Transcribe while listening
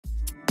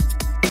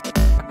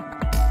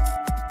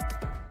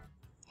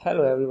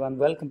Hello everyone,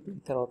 welcome to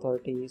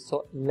EtherAuthority.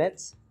 So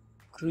let's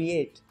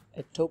create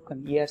a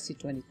token,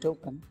 ERC20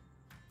 token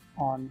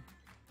on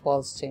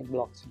PulseChain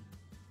blockchain.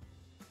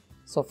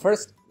 So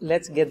first,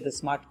 let's get the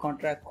smart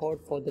contract code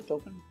for the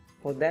token.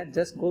 For that,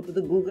 just go to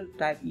the Google,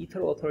 type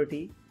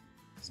EtherAuthority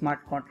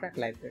smart contract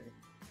library.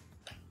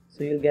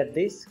 So you'll get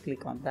this,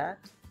 click on that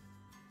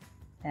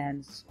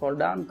and scroll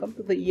down, come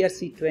to the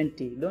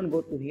ERC20. Don't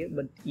go to here,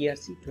 but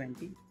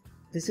ERC20.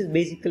 This is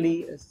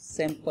basically a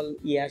simple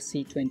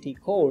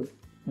ERC20 code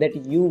that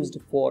is used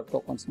for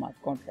token smart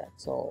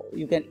contract. So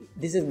you can,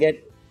 this is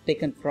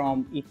taken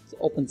from its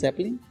Open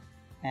Zeppelin,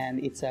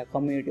 and it's a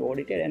community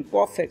audited and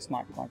perfect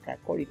smart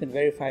contract code. You can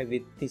verify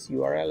with this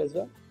URL as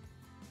well.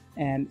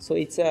 And so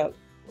it's a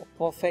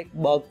perfect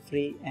bug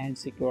free and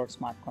secure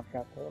smart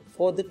contract code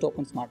for the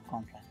token smart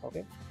contract.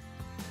 Okay,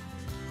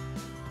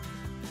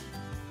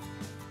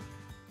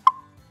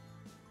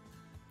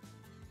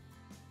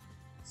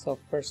 so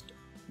first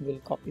we'll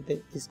copy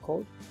this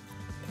code.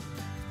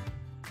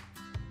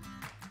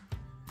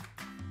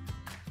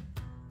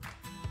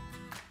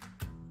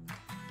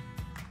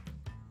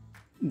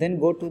 Then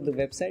go to the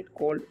website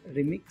called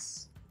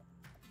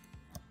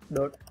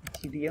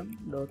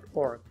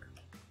remix.ethereum.org.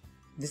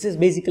 This is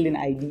basically an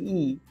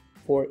IDE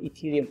for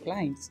Ethereum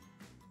clients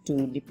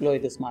to deploy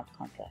the smart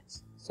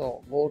contracts.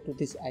 So go to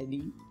this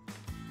IDE.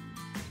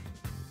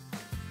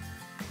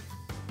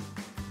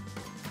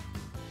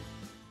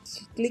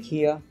 So click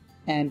here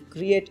and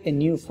create a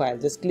new file.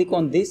 Just click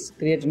on this,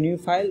 create a new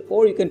file,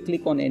 or you can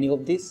click on any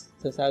of this.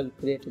 Just I'll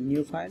create a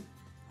new file,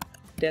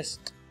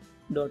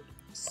 test.sol.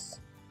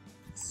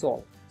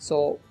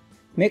 So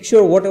make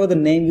sure whatever the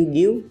name you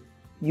give,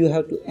 you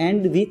have to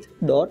end with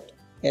 .sol.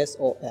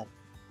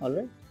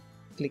 Alright,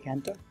 click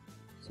enter.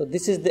 So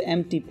this is the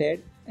empty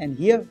pad, and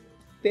here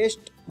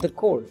paste the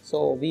code.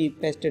 So we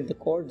pasted the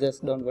code,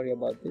 just don't worry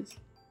about this.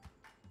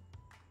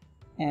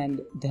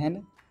 And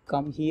then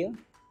come here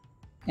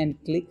and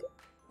click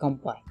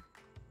compile.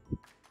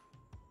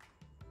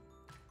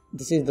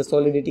 This is the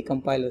Solidity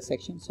compiler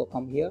section. So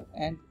come here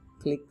and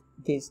click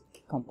this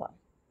compile.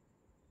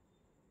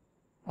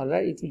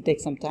 Alright, it will take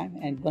some time,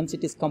 and once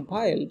it is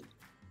compiled,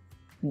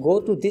 go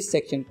to this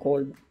section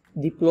called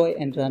deploy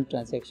and run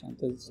transaction.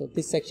 So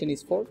this section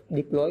is for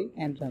deploy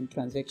and run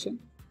transaction.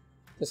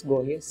 Just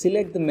go here,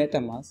 select the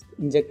MetaMask,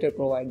 injector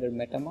provider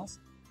MetaMask.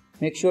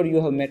 Make sure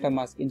you have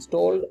MetaMask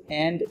installed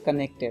and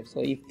connected. So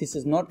if this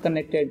is not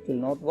connected, it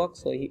will not work.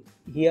 So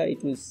here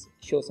it will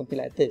show something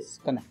like this,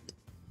 connect.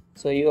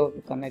 So you have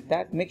to connect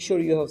that. Make sure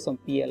you have some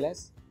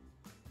PLS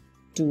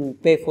to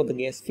pay for the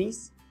gas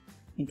fees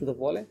into the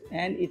wallet,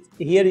 and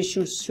here it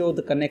should show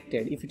the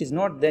connected. If it is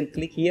not, then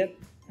click here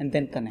and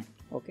then connect.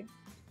 Okay,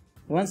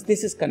 once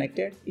this is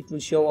connected, it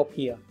will show up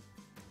here.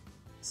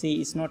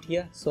 See, it's not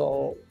here,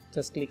 so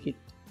just click it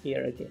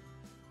here again.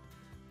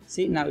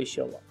 See, now it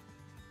show up.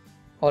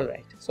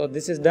 Alright, so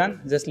this is done.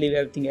 Just leave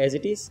everything as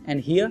it is,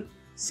 and here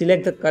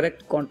select the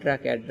correct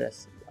contract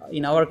address.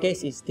 In our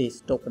case, it's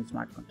this token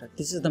smart contract.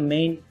 This is the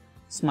main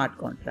smart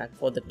contract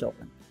for the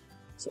token.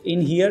 So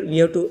in here we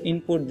have to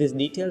input this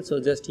detail. So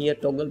just here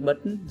toggle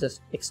button,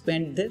 just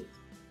expand this,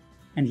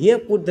 and here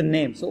put the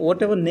name. So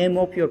whatever name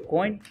of your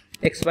coin,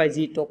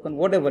 XYZ token,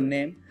 whatever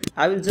name,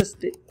 I will just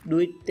do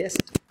it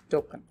test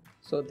token.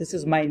 So this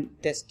is my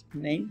test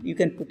name. You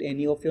can put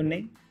any of your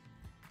name.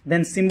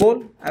 Then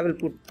symbol, I will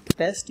put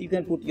test. You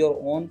can put your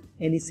own,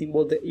 any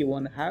symbol that you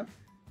want to have.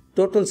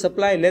 Total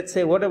supply, let's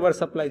say whatever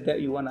supply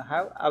that you want to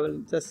have, I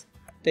will just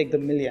take the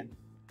million,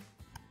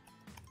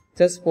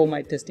 just for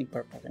my testing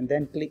purpose, and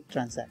then click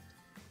transact.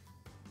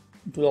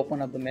 It will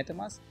open up the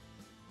MetaMask,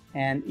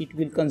 and it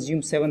will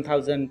consume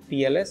 7,000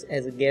 PLS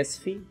as a gas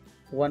fee,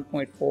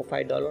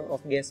 $1.45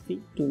 of gas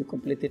fee to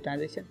complete the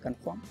transaction.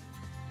 Confirm.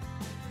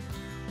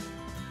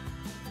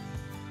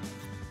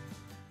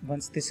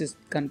 Once this is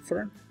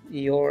confirmed,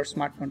 your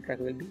smart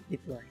contract will be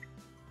deployed.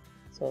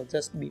 So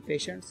just be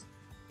patient.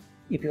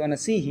 If you want to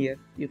see here,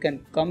 you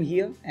can come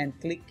here and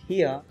click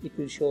here. It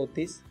will show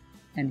this.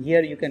 And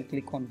here you can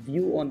click on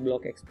view on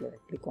block explorer.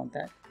 Click on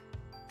that.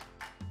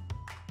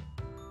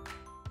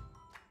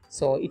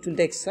 So it will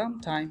take some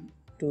time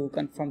to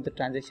confirm the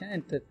transaction,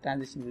 and the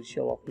transaction will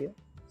show up here.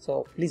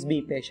 So please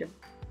be patient.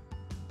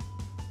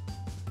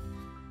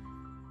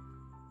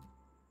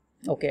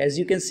 Okay, as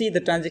you can see,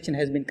 the transaction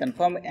has been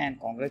confirmed, and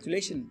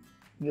congratulations,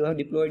 you have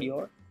deployed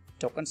your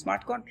token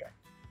smart contract.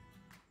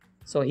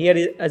 So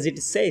here, as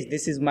it says,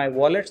 this is my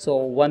wallet. So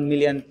 1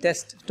 million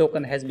test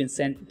token has been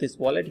sent to this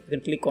wallet. You can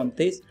click on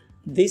this.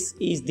 This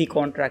is the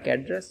contract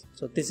address.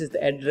 So this is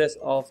the address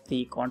of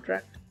the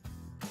contract.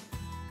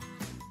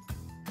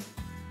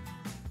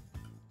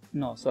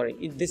 No,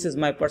 sorry, this is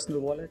my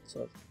personal wallet.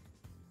 So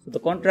the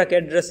contract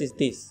address is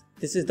this.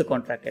 This is the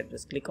contract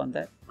address. Click on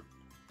that.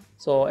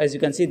 So as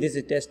you can see, this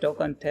is test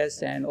token,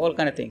 test, and all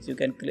kind of things. You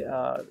can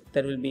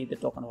there will be the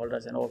token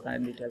holders and all kind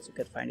of details. You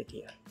can find it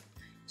here.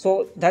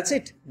 So that's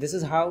it. This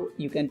is how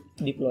you can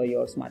deploy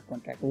your smart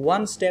contract.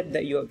 One step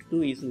that you have to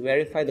do is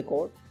verify the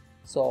code.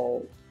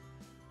 So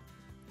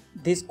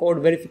this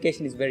code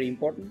verification is very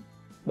important,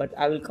 but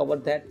I will cover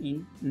that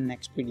in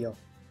next video.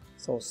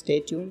 So stay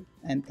tuned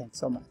and thanks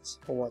so much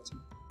for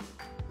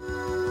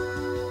watching.